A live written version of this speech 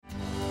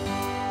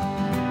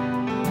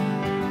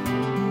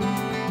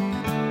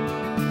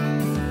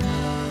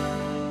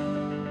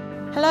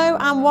Hello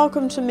and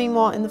welcome to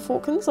Meanwhile in the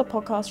Falklands, a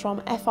podcast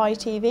from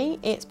FITV.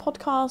 It's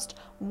podcast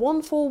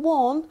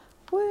 141.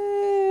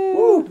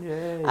 Woo!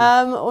 Yay.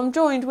 I'm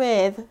joined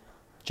with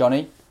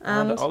Johnny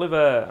and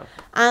Oliver.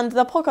 And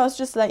the podcast,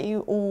 just to let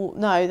you all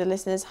know, the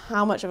listeners,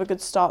 how much of a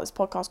good start this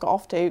podcast got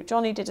off to.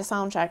 Johnny did a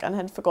sound check and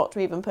had forgot to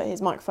even put his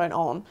microphone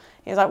on.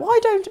 He was like, why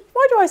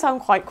do I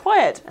sound quite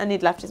quiet? And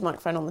he'd left his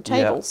microphone on the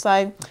table. Yeah.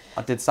 So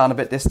I did sound a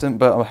bit distant,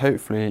 but I'm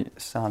hopefully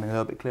sounding a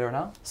little bit clearer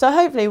now. So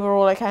hopefully we're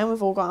all okay and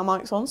we've all got our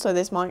mics on, so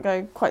this might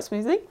go quite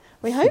smoothly,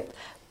 we hope.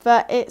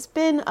 But it's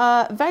been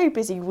a very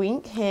busy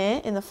week here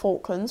in the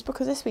Falklands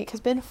because this week has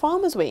been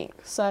Farmers' Week.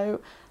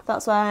 So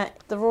that's where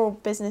the Rural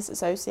Business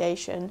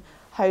Association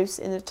hosts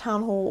in the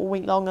town hall all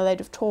week long a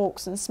load of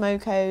talks and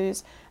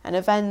smokos and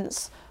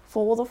events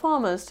for all the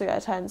farmers to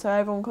attend. So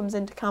everyone comes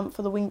into camp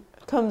for the week,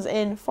 comes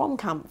in from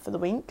camp for the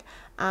week,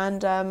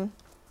 and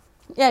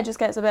just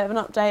gets a bit of an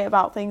update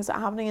about things that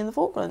are happening in the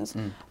Falklands.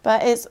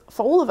 But it's,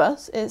 for all of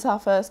us, it's our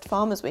first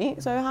Farmers'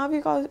 Week. So how have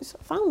you guys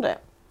found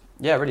it?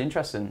 Yeah, really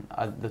interesting.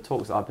 The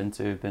talks that I've been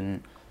to have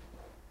been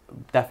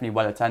definitely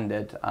well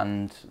attended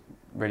and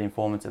really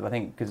informative. I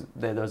think because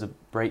there was a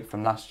break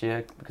from last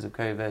year because of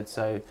COVID,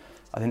 so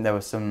I think there were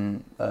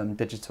some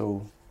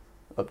digital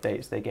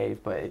updates they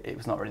gave, but it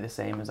was not really the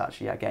same as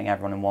actually getting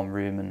everyone in one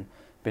room and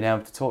being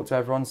able to talk to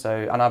everyone.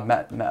 So, and I've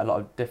met a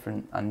lot of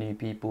different and new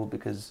people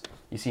because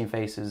you've seen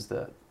faces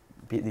that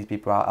these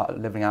people are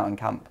living out in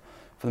camp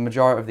for the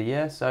majority of the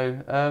year.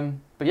 So,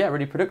 but yeah,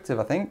 really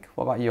productive, I think.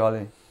 What about you,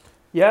 Ollie?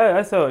 Yeah,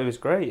 I thought it was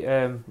great. They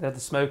had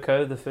the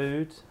smoko, the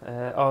food,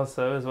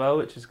 also as well,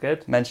 which is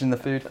good. Mention the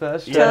food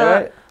first. Yeah,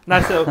 right.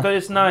 Nice little, but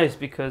it's nice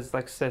because,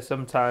 like I say,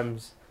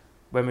 sometimes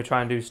when we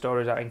try and do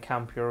stories out in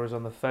camp, you're always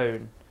on the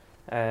phone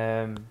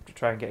to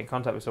try and get in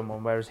contact with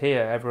someone. Whereas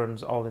here,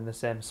 everyone's all in the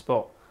same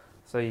spot,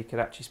 so you can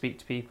actually speak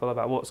to people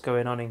about what's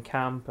going on in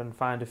camp and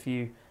find a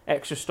few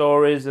extra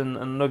stories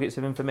and nuggets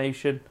of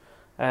information.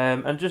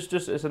 And just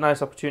it's a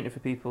nice opportunity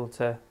for people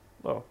to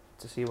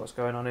see what's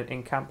going on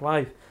in camp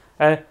life.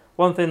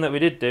 One thing that we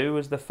did do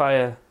was the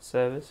fire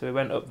service. So we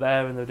went up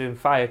there and they were doing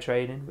fire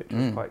training, which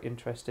was quite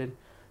interesting.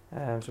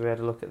 So we had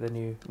a look at the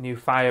new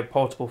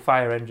portable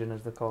fire engine,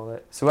 as they call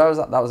it. So where was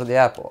that? That was at the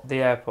airport?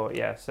 The airport,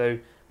 yeah. So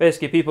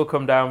basically people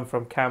come down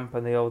from camp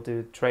and they all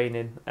do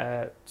training.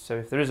 So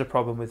if there is a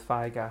problem with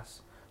fire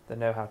gas, they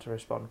know how to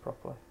respond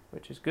properly,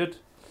 which is good.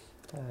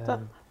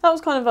 That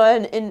was kind of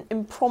an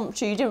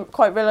impromptu. You didn't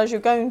quite realise you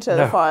were going to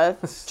the fire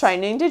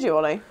training, did you,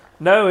 Ollie?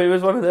 No, it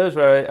was one of those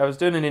where I was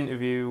doing an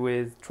interview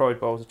with Troy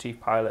Bowles, the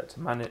chief pilot,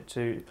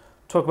 to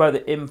talk about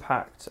the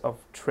impact of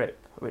TRIP,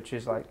 which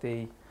is like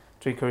to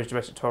encourage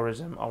domestic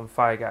tourism on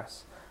fire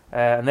gas.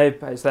 And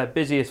it's their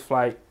busiest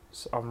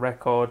flights on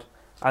record.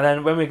 And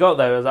then when we got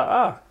there, I was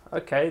like,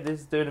 okay, this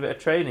is doing a bit of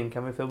training.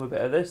 Can we film a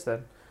bit of this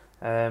then?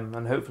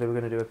 And hopefully we're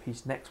going to do a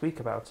piece next week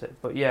about it.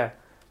 But yeah,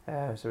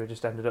 so we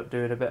just ended up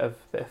doing a bit of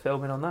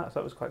filming on that. So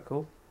that was quite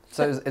cool.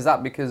 So is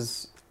that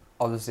because,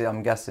 obviously,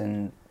 I'm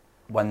guessing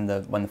when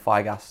the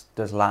fire gas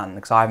does land,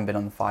 because I haven't been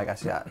on the fire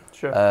gas yet.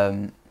 Sure.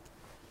 There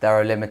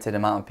are a limited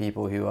amount of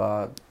people who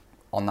are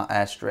on that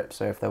airstrip.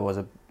 So if there was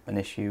an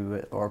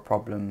issue or a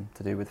problem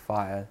to do with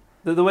fire,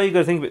 the way you got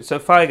to think of it, so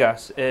fire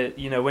gas,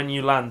 when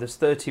you land, there's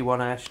 31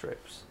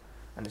 airstrips,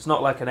 and it's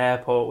not like an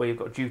airport where you've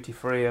got duty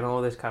free and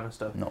all this kind of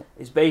stuff. No.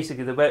 It's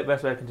basically, the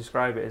best way I can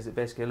describe it is it's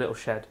basically a little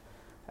shed,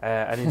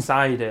 and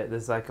inside it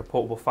there's like a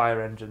portable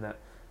fire engine that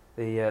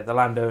the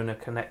landowner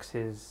connects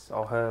his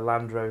or her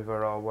Land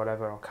Rover or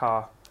whatever, or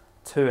car,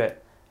 to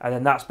it, and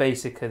then that's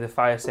basically the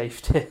fire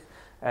safety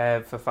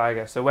for fire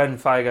gas. So when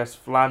fire gas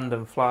land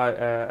and fly,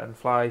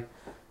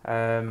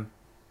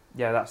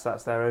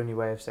 that's their only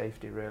way of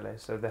safety, really.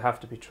 So they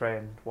have to be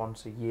trained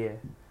once a year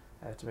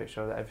to make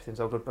sure that everything's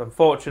all good. But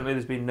unfortunately,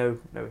 there's been no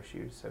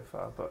issues so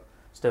far, but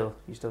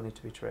you still need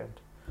to be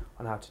trained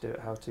on how to do it,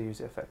 how to use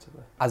it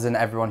effectively. as in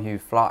everyone who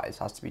flies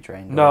has to be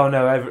trained? No,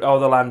 all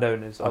the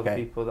landowners, all the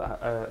Okay. people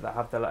that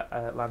have the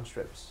land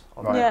strips.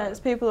 On Right. Yeah, it's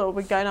people that will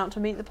be going out to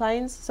meet the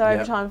planes. So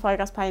every time a fire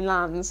gas plane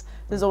lands,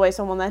 there's always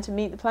someone there to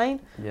meet the plane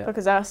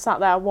because they're sat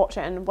there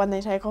watching, and when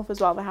they take off as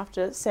well, they have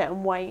to sit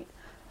and wait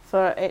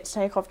for it to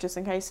take off just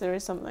in case there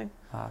is something.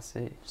 I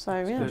see. So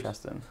That's yeah. good.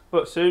 Interesting.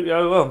 But soon,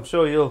 I'm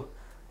sure you'll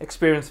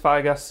experience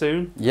fire gas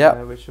soon.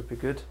 Yeah. Which should be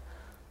good.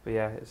 But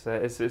yeah,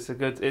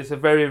 it's a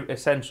very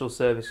essential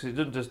service because it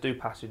doesn't just do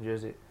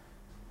passengers; it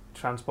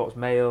transports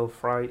mail,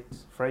 freight,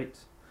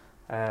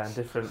 and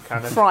different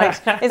kind of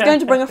Fright. It's going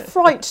to bring a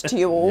fright to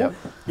you all. Yep.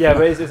 Yeah,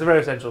 but it's a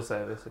very essential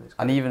service, and it's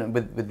And great. even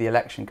with the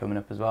election coming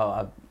up as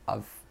well,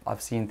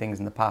 I've seen things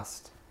in the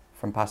past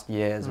from past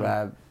years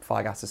where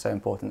fire gas is so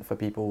important for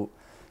people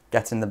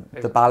getting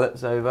the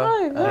ballots over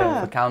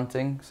for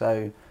counting.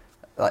 So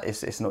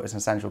it's an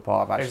essential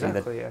part of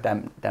actually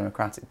the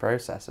democratic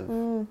process of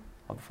the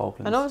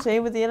Falklands. And obviously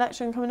with the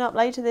election coming up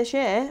later this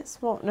year,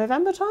 it's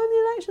November time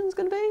the election's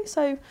going to be,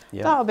 so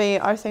that'll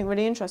be, I think,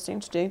 really interesting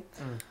to do.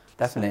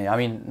 Definitely. I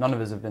mean, none of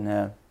us have been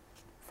here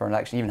for an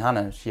election. Even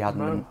Hannah, she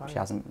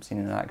hasn't seen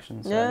an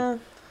election. So. Yeah.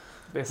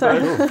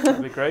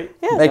 That'd be great.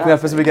 Yeah, Make me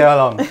up as we go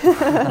along.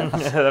 Yeah,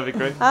 that'd be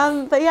great.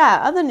 But yeah,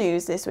 other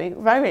news this week,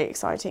 very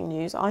exciting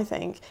news, I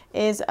think,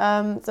 is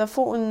the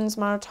Falklands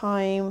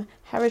Maritime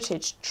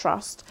Heritage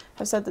Trust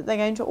have said that they're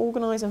going to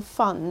organise and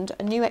fund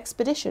a new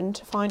expedition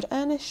to find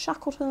Ernest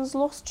Shackleton's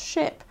lost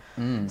ship.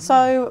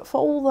 So for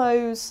all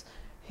those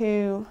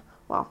who,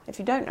 well, if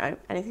you don't know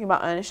anything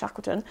about Ernest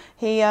Shackleton,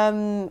 he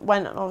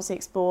went and obviously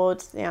explored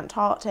the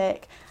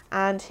Antarctic,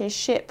 and his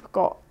ship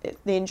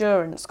the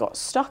Endurance got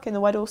stuck in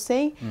the Weddell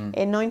Sea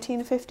in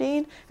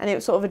 1915, and it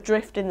was sort of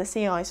adrift in the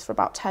sea ice for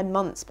about 10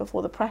 months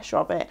before the pressure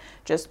of it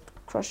just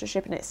crushed the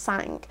ship and it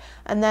sank.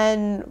 And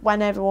then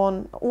when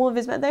all of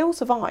his men, they all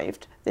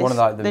survived this, One of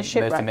like the this most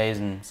shipwreck.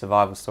 amazing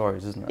survival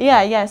stories, isn't it?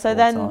 Yeah. So All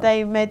then time.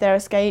 they made their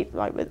escape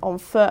on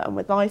foot and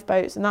with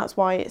lifeboats, and that's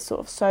why it's sort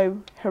of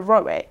so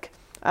heroic.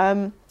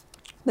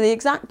 The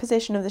exact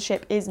position of the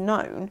ship is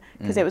known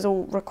because it was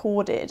all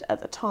recorded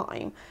at the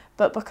time,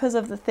 but because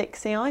of the thick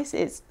sea ice,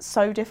 it's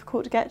so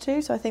difficult to get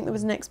to. So I think there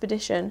was an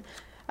expedition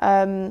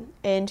in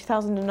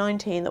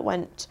 2019 that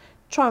went to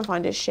try and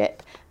find his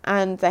ship,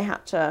 and they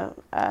had to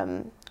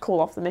call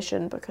off the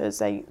mission because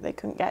they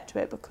couldn't get to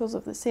it because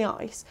of the sea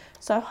ice.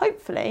 So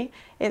hopefully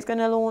it's going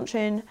to launch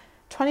in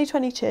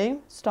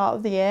 2022, start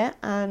of the year,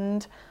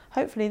 and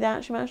hopefully they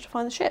actually manage to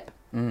find the ship.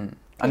 And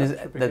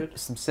Should be good.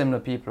 some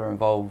similar people are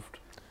involved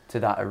to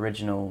that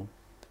original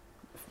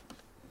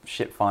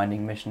ship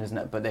finding mission, isn't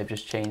it? But they've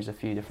just changed a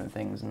few different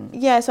things. And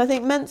Yeah, so I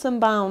think Menson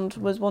Bound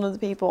was one of the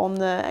people on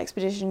the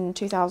expedition in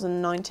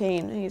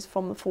 2019. He's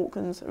from the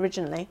Falklands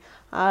originally,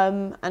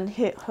 and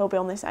he'll be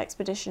on this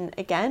expedition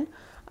again.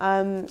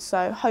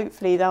 So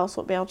hopefully they'll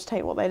sort of be able to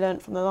take what they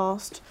learnt from the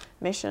last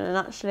mission and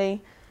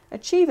actually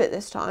achieve it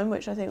this time,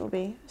 which I think will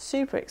be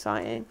super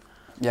exciting.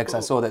 yeah, because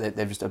I saw that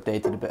they've just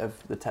updated a bit of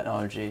the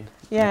technology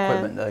Yeah. and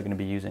equipment that they're going to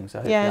be using. So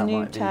hopefully Yeah, that new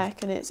might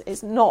tech, and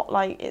it's not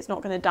going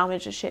to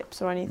damage the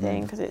ships or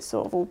anything because it's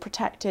sort of all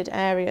protected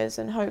areas,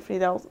 and hopefully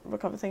they'll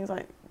recover things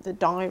like the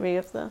diary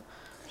of the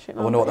ship.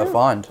 I wonder what they'll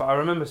find. But I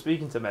remember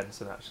speaking to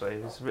Menson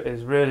actually.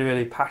 He's really,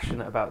 really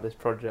passionate about this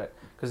project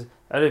because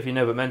I don't know if you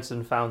know, but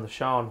Menson found the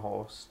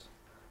Scharnhorst,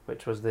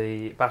 which was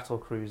the battle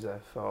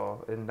cruiser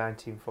in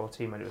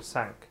 1914 when it was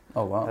sank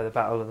Oh wow. at the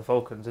Battle of the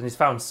Falklands, and he's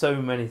found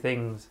so many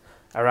things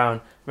around.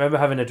 I remember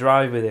having a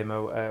drive with him. We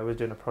were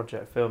doing a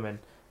project filming,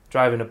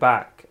 driving her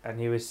back, and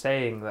he was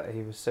saying that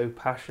he was so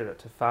passionate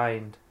to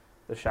find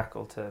the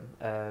Shackleton,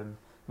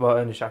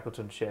 Ernest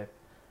Shackleton ship,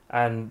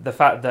 and the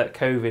fact that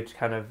COVID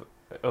kind of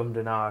and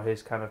ahed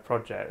his kind of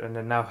project, and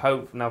then now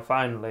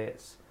finally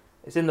it's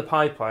in the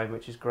pipeline,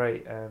 which is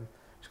great.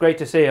 It's great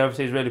to see.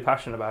 Obviously, he's really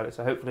passionate about it,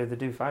 so hopefully they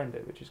do find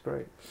it, which is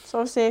great. So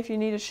obviously, if you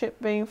need a ship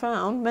being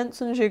found,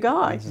 Menson's your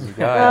guy. This is a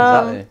guy,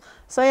 exactly.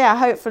 So yeah,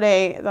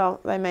 hopefully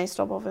they may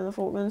stop off in the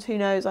Falklands. Who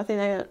knows? I think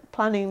they're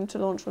planning to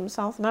launch from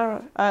South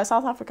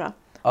Africa.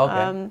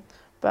 Okay.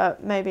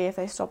 But maybe if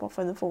they stop off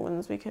in the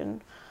Falklands, we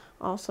can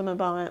ask them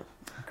about it.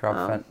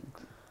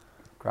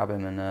 Grab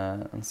him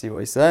and see what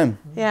he's saying.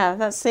 Yeah,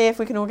 let's see if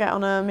we can all get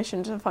on a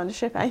mission to find a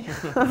ship, eh?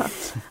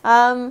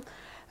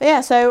 But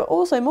yeah, so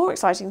also more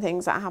exciting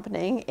things that are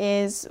happening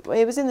is,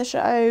 it was in the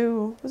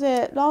show, was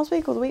it last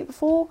week or the week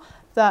before,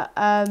 that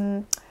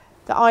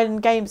the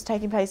Island Games are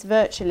taking place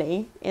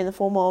virtually in the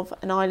form of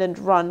an island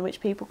run, which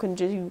people can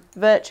do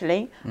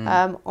virtually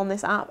on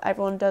this app.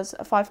 Everyone does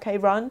a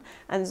 5k run,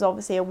 and there's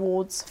obviously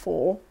awards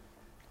for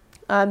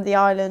the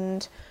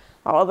island,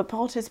 or the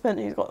participant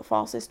who's got the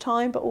fastest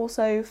time, but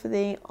also for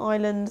the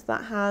island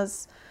that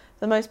has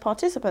the most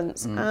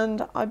participants.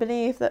 And I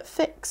believe that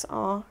Fix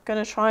are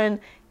going to try and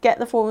get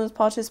the Falklands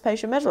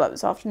Participation Medal up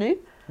this afternoon.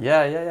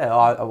 Yeah.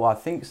 I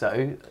think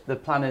so. The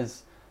plan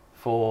is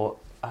for,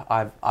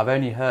 I've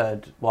only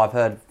heard, I've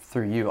heard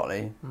through you,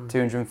 Ollie,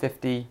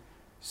 250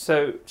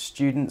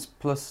 students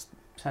plus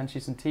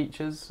potentially some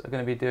teachers are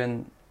going to be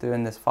doing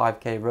this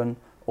 5k run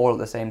all at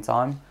the same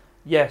time.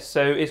 Yes,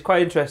 so it's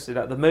quite interesting.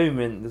 At the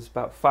moment, there's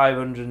about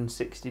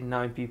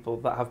 569 people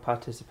that have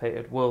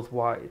participated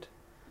worldwide.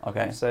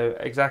 Okay. So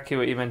exactly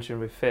what you mentioned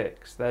with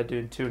Fix, they're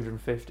doing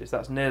 250. So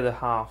that's near the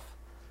half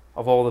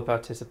of all the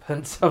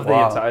participants of the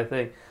entire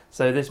thing.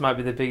 So this might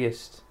be the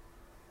biggest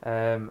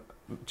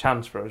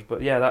chance for us.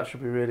 But yeah, that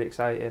should be really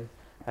exciting.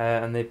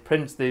 And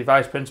the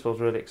vice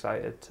principal's really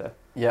excited to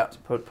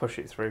push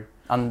it through.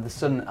 And the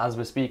sun, as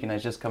we're speaking,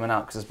 is just coming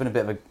out because it's been a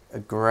bit of a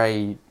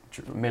grey,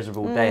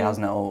 miserable day,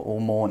 hasn't it, all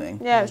morning?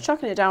 Yeah, it was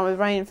chucking it down with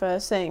rain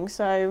first thing.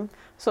 So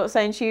sort of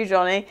saying to you,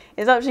 Johnny,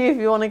 it's up to you if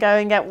you want to go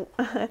and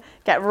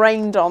get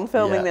rained on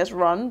filming this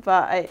run.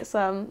 But it's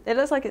it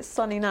looks like it's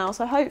sunny now,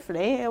 so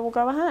hopefully it will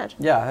go ahead.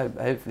 Yeah,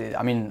 hopefully.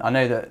 I mean, I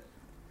know that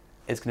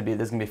there's going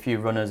to be a few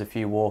runners, a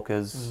few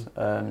walkers,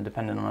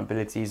 depending on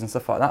abilities and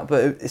stuff like that.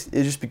 But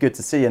it'd just be good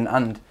to see.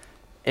 And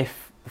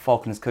if the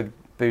Falklands could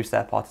boost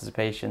their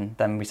participation,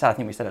 then I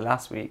think we said it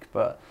last week,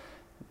 but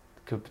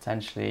could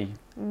potentially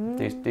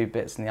do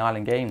bits in the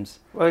Island Games.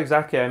 Well,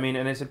 exactly. I mean,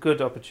 and it's a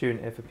good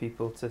opportunity for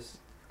people to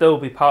still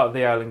be part of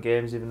the Island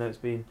Games, even though it's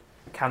been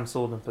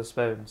cancelled and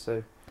postponed.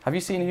 So Have you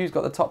seen who's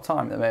got the top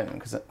time at the moment?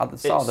 Because at the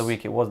start of the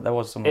week, there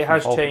was someone. It from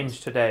has Falklands.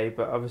 changed today,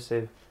 but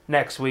obviously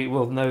next week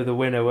we'll know the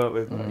winner, won't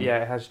we? But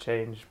yeah, it has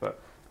changed. But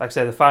like I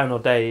say, the final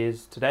day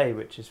is today,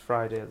 which is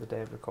Friday, the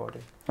day of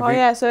recording. Oh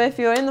yeah, so if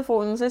you're in the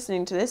Falklands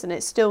listening to this and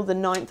it's still the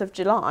 9th of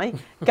July,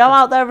 go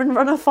out there and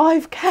run a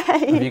 5k.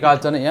 Have you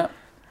guys done it yet?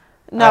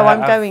 No, I'm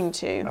going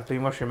to. I've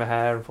been washing my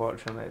hair,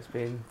 unfortunately. It's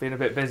been a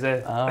bit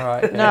busy. All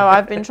right. No,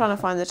 I've been trying to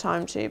find the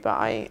time to, but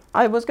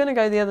I was going to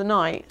go the other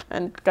night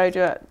and go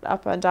do it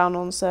up and down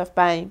on Surf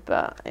Bay,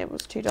 but it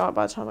was too dark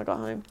by the time I got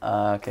home,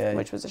 Okay.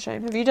 which was a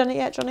shame. Have you done it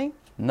yet, Johnny?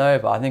 No,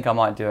 but I think I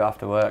might do it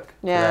after work.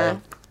 Yeah.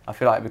 Today. I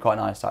feel like it'd be quite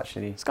nice to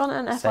actually. It's gone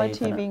an Safe,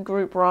 FITV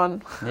group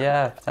run.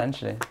 Yeah,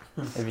 potentially.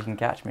 If you can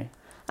catch me.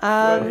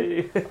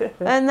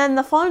 And then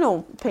the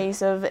final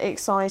piece of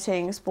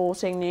exciting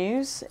sporting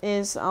news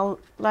is, I'll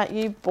let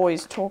you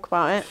boys talk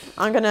about it.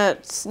 I'm going to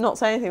not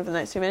say anything for the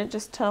next 2 minutes,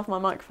 just turn off my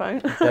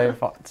microphone.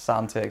 Don't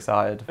sound too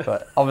excited,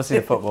 but obviously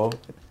the football.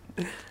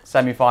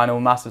 Semi-final,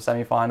 massive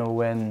semi-final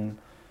win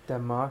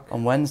Denmark.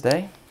 on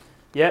Wednesday.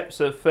 Yep,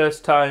 so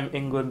first time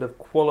England have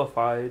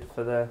qualified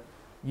for the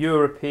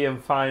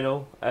European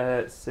final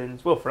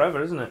since, well,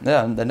 forever, isn't it?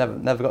 Yeah, and they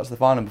never got to the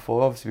final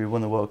before. Obviously, we won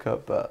the World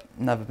Cup, but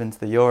never been to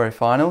the Euro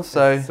final.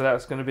 So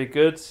that's going to be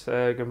good.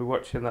 Going to be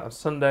watching that on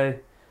Sunday.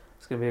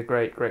 It's going to be a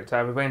great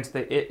time. We're going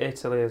to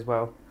Italy as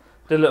well.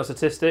 Did a little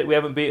statistic. We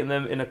haven't beaten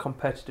them in a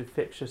competitive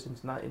fixture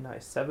since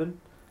 1997.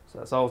 So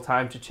that's all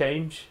time to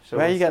change. So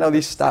where are you getting all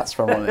these stats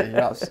from, Ollie?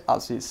 You're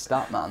absolute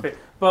stat man.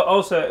 But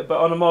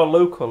on a more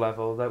local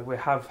level, that we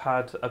have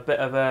had a bit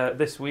of a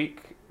this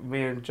week.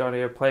 Me and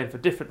Johnny are playing for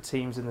different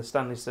teams in the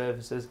Stanley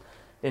Services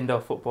Indoor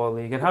Football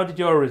League. And how did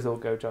your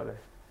result go, Johnny?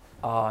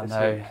 Oh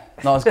no,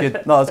 not as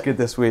good. Not as good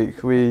this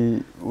week.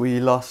 We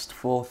lost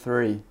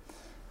 4-3.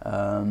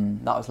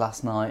 That was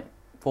last night.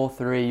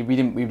 4-3. We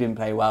didn't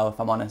play well, if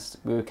I'm honest.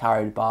 We were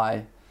carried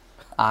by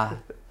our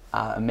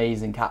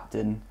amazing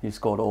captain who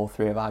scored all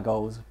 3 of our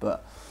goals.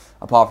 But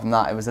apart from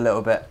that, it was a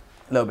little bit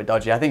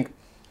dodgy. I think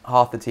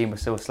half the team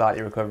was still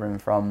slightly recovering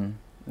from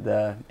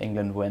the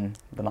England win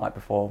the night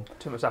before.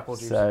 Too much apple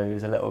juice. So it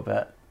was a little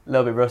bit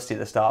rusty at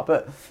the start,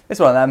 but it's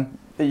one of them.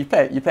 You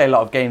play a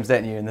lot of games,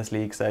 don't you, in this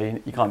league? So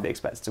you can't be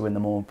expected to win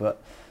them all.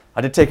 But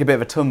I did take a bit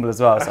of a tumble as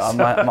well, so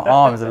my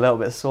arm is a little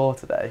bit sore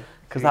today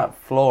because that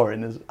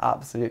flooring is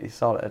absolutely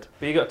solid.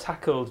 But you got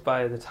tackled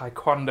by the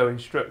taekwondo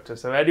instructor,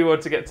 so anyone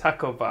to get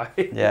tackled by.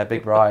 Yeah,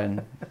 Big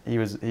Brian.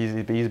 He's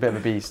a bit of a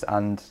beast,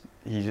 and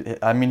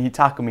he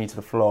tackled me to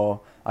the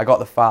floor. I got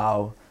the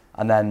foul,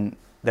 and then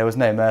there was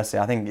no mercy.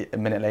 I think a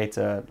minute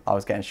later I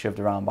was getting shoved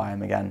around by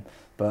him again.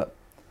 But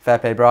fair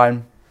play,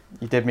 Brian.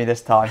 You did me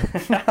this time.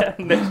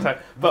 Next time.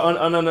 But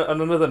on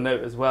another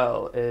note as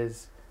well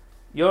is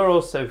you're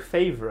also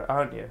favourite,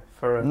 aren't you?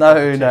 For a No.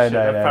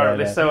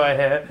 Apparently, so I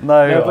hear.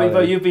 No,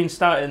 but you've been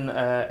starting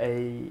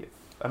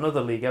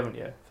another league, haven't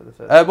you? For the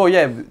first. Well,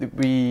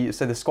 yeah,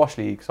 so the squash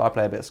league. So I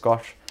play a bit of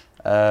squash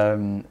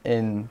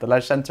in the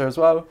Ledge Centre as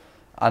well.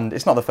 And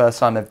it's not the first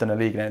time they've done a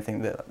league. And I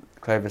think that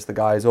Clovis, the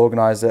guy who's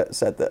organised it,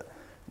 said that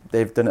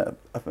they've done it.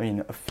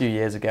 A few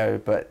years ago,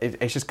 but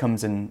it just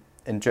comes in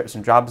drips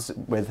and drabs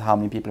with how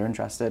many people are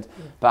interested.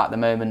 Yeah. But at the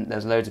moment,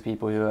 there's loads of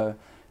people who are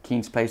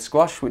keen to play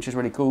squash, which is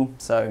really cool.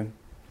 So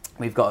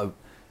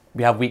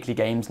we have weekly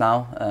games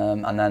now,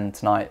 and then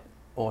tonight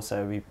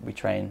also we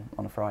train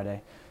on a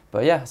Friday.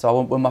 But yeah, so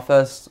I won my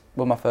first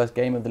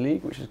game of the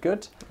league, which is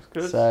good. That's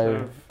good.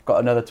 So got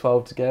another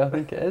 12 to go, I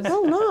think it is.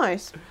 Oh,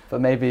 nice.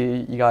 But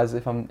maybe you guys,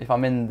 if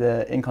I'm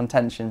in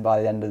contention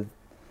by the end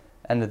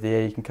of the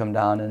year, you can come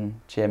down and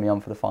cheer me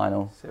on for the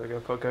final. So we're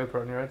going to put a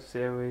GoPro on your head,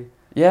 see how we...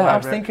 Yeah, I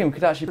was thinking we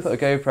could actually put a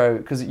GoPro,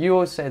 because you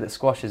always say that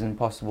squash is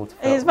impossible to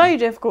film. It's very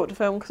difficult to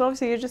film, because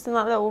obviously you're just in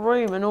that little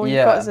room and all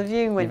you've got is a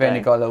viewing window. You've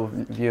only got a little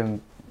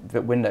viewing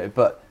window,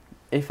 but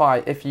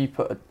if you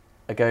put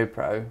a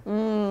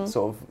GoPro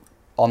sort of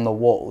on the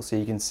wall, so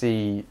you can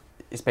see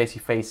it's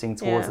basically facing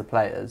towards the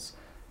players,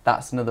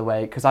 that's another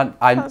way, because I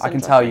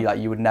can tell you, like,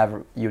 you would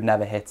never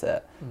hit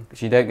it,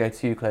 because you don't go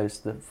too close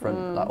to the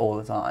front like all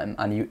the time,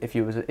 and if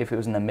it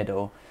was in the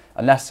middle,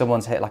 unless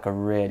someone's hit like a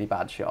really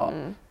bad shot,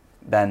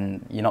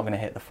 then you're not going to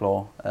hit the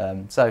floor.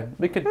 So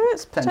we could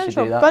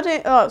potentially do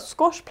that. But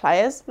squash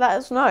players, let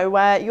us know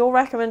where your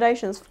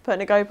recommendations for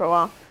putting a GoPro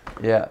are.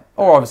 Yeah,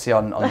 or obviously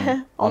on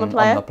on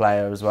the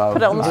player as well.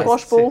 Put it on the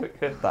squash ball.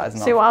 That is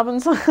not. See what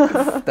happens.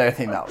 Don't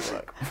think that would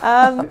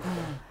work.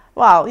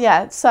 Well,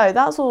 yeah, so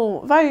that's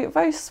all very,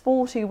 very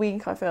sporty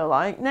week, I feel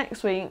like.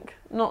 Next week,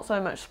 not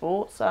so much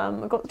sports.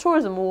 We've got the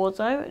Tourism Awards,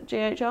 though, at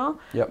GHR.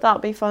 Yep. That'll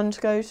be fun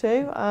to go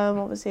to.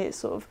 Obviously, it's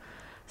sort of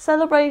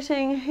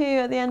celebrating who,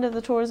 at the end of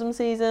the tourism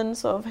season,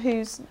 sort of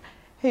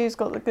who's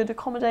got the good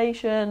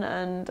accommodation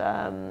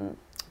and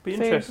be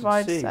food interesting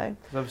provided. to see. So.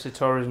 Obviously,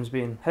 tourism's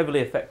been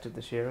heavily affected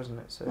this year, hasn't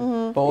it?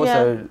 So. But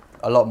also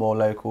a lot more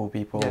local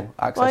people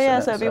accessing Well, yeah,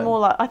 it. so it'll be more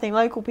like, I think,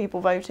 local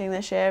people voting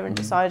this year and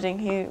deciding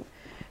who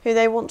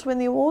they want to win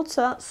the award.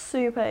 So that's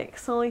super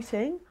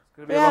exciting. It's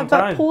going to be a long but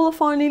time. Paula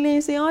finally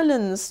leaves the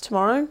islands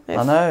tomorrow. If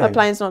I know. her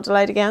plane's not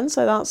delayed again,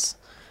 so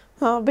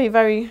that'll be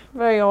very,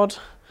 very odd.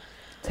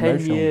 10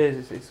 Emotional.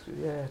 years. It's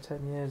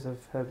 10 years of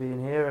her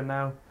being here, and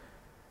now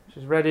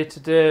she's ready to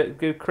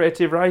do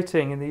creative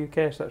writing in the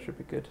UK, so that should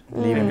be good.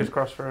 Fingers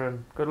crossed for her,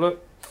 and good luck.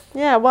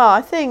 Yeah, well,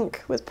 I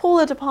think with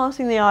Paula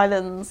departing the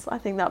islands, I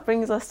think that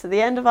brings us to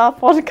the end of our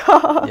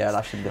podcast. Yeah,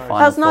 that should be the That's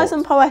final That's nice thought.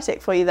 and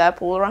poetic for you there,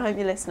 Paula. I hope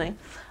you're listening.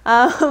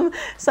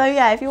 So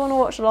yeah, if you want to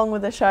watch along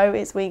with the show,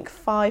 it's week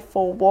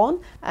 541.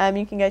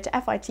 You can go to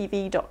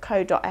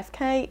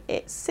fitv.co.fk.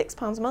 It's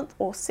 £6 a month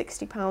or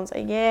 £60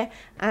 a year,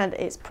 and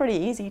it's pretty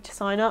easy to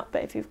sign up.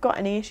 But if you've got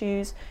any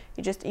issues,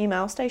 you just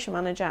email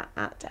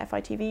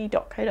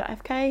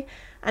stationmanager@fitv.co.fk.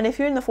 And if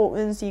you're in the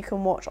Falklands, you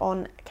can watch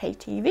on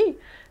KTV.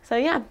 So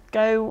yeah,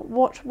 go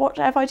watch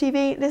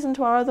FITV, listen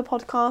to our other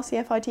podcast, the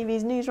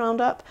FITV's News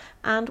Roundup,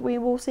 and we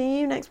will see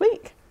you next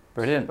week.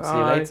 Brilliant. See you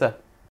Bye. later.